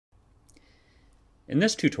In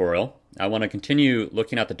this tutorial, I want to continue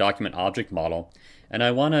looking at the document object model, and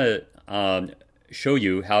I want to show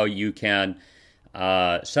you how you can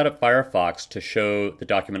set up Firefox to show the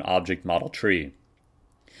document object model tree.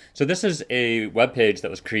 So this is a web page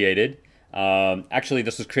that was created. Actually,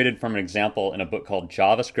 this was created from an example in a book called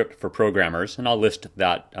JavaScript for Programmers, and I'll list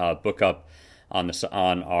that book up on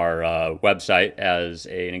our website as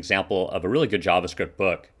an example of a really good JavaScript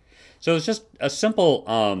book. So it's just a simple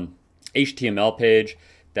HTML page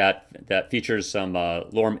that features some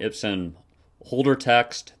lorem ipsum holder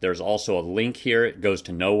text. There's also a link here. It goes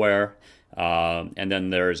to nowhere. And then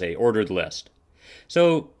there's a ordered list.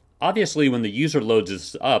 So obviously when the user loads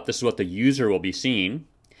this up, this is what the user will be seeing.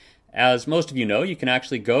 As most of you know, you can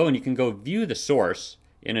actually go and you can go view the source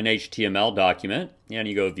in an HTML document. And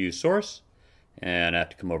you go view source. And I have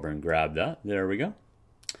to come over and grab that. There we go.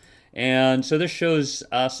 And so this shows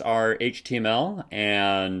us our HTML,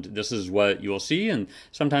 and this is what you will see, and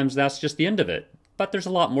sometimes that's just the end of it. But there's a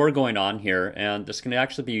lot more going on here, and this can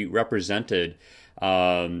actually be represented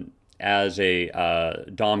as a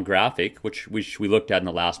DOM graphic, which we looked at in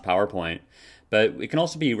the last PowerPoint. But it can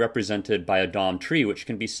also be represented by a DOM tree, which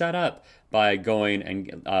can be set up by going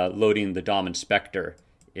and loading the DOM inspector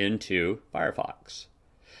into Firefox.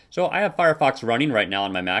 So I have Firefox running right now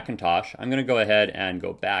on my Macintosh. I'm going to go ahead and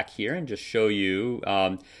go back here and just show you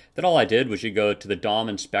that all I did was you go to the DOM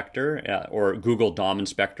inspector or Google DOM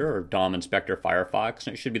inspector or DOM inspector Firefox,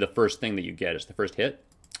 and it should be the first thing that you get. It's the first hit.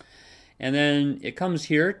 And then it comes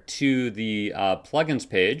here to the plugins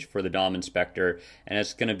page for the DOM inspector, and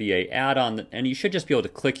it's going to be an add-on, and you should just be able to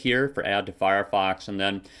click here for add to Firefox, and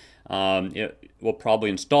then it will probably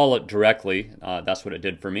install it directly. That's what it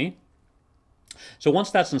did for me. So once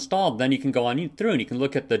that's installed, then you can go on through and you can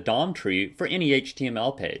look at the DOM tree for any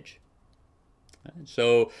HTML page.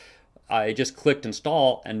 So I just clicked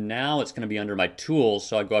install, and now it's going to be under my tools.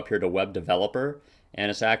 So I go up here to web developer, and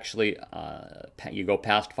it's actually, you go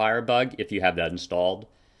past Firebug if you have that installed.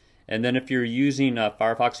 And then if you're using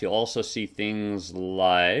Firefox, you'll also see things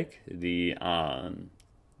like the,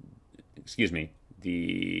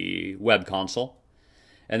 the web console.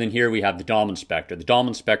 And then here we have the DOM inspector. The DOM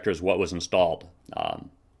inspector is what was installed.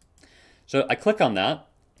 So I click on that,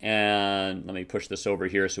 and let me push this over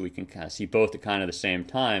here so we can kind of see both at kind of the same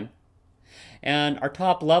time. And our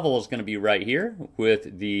top level is going to be right here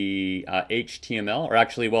with the HTML, or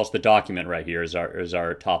actually, well, it's the document right here is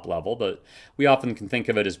our top level, but we often can think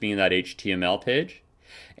of it as being that HTML page.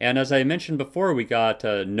 And as I mentioned before, we got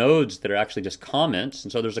nodes that are actually just comments.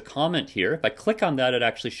 And so there's a comment here. If I click on that, it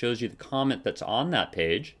actually shows you the comment that's on that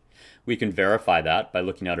page. We can verify that by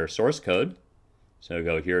looking at our source code. So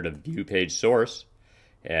go here to view page source.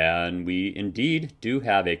 And we indeed do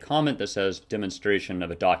have a comment that says demonstration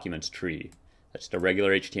of a documents tree. That's the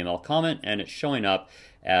regular HTML comment, and it's showing up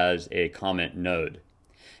as a comment node.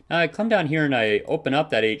 Now I come down here and I open up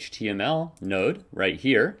that HTML node right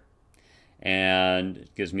here. And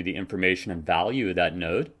it gives me the information and value of that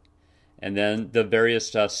node. And then the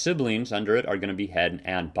various siblings under it are going to be head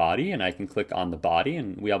and body, and I can click on the body,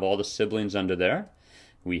 and we have all the siblings under there.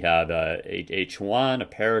 We have H1, a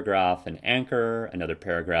paragraph, an anchor, another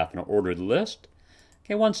paragraph, and an ordered list.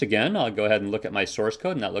 Okay, once again, I'll go ahead and look at my source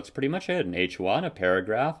code, and that looks pretty much it. An H1, a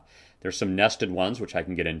paragraph. There's some nested ones, which I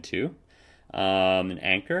can get into. An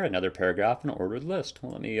anchor, another paragraph, and an ordered list.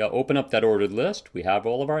 Well, let me open up that ordered list. We have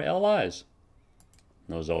all of our LIs.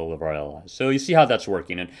 Those are all of our LIs. So you see how that's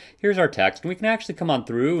working. And here's our text. And we can actually come on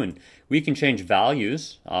through and we can change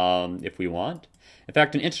values if we want. In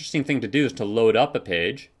fact, an interesting thing to do is to load up a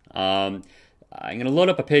page. I'm going to load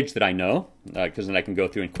up a page that I know because then I can go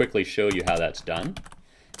through and quickly show you how that's done.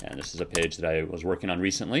 And this is a page that I was working on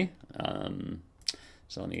recently.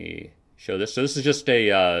 So let me show this. So this is just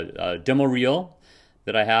a demo reel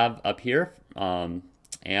that I have up here. And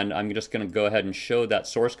I'm just going to go ahead and show that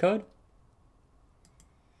source code.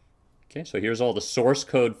 Okay, so here's all the source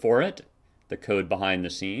code for it, the code behind the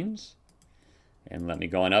scenes. And let me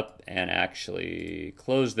go on up and actually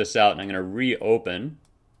close this out, and I'm going to reopen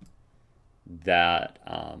that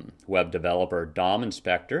web developer DOM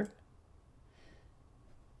inspector.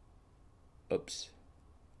 Oops,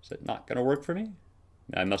 is it not going to work for me?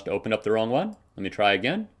 I must have opened up the wrong one. Let me try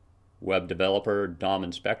again. Web developer DOM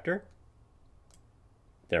inspector.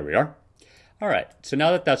 There we are. All right, so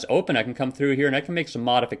now that that's open, I can come through here and I can make some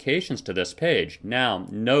modifications to this page. Now,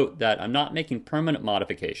 note that I'm not making permanent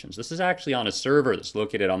modifications. This is actually on a server that's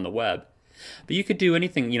located on the web. But you could do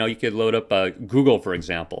anything, you could load up Google, for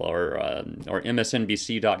example, or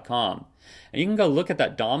msnbc.com. And you can go look at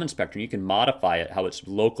that DOM inspector and you can modify it how it's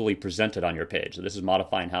locally presented on your page. So this is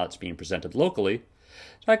modifying how it's being presented locally.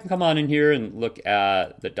 So I can come on in here and look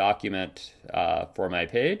at the document for my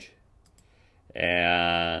page.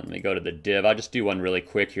 And let me go to the div. I'll just do one really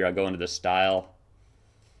quick here. I'll go into the style.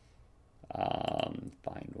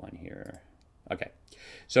 Find one here. Okay.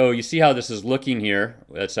 So you see how this is looking here.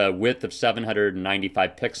 It's a width of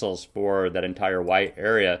 795 pixels for that entire white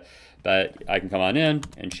area. But I can come on in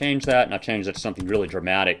and change that. And I'll change that to something really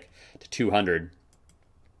dramatic to 200.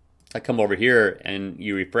 I come over here and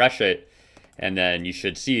you refresh it. And then you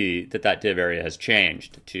should see that that div area has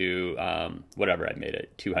changed to whatever I made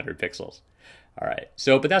it, 200 pixels. All right,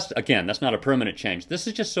 so, but that's, again, that's not a permanent change. This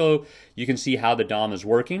is just so you can see how the DOM is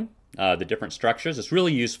working, the different structures. It's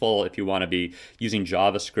really useful if you want to be using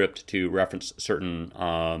JavaScript to reference certain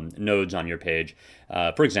nodes on your page,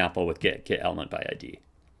 for example, with get element by ID.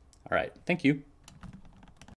 All right, thank you.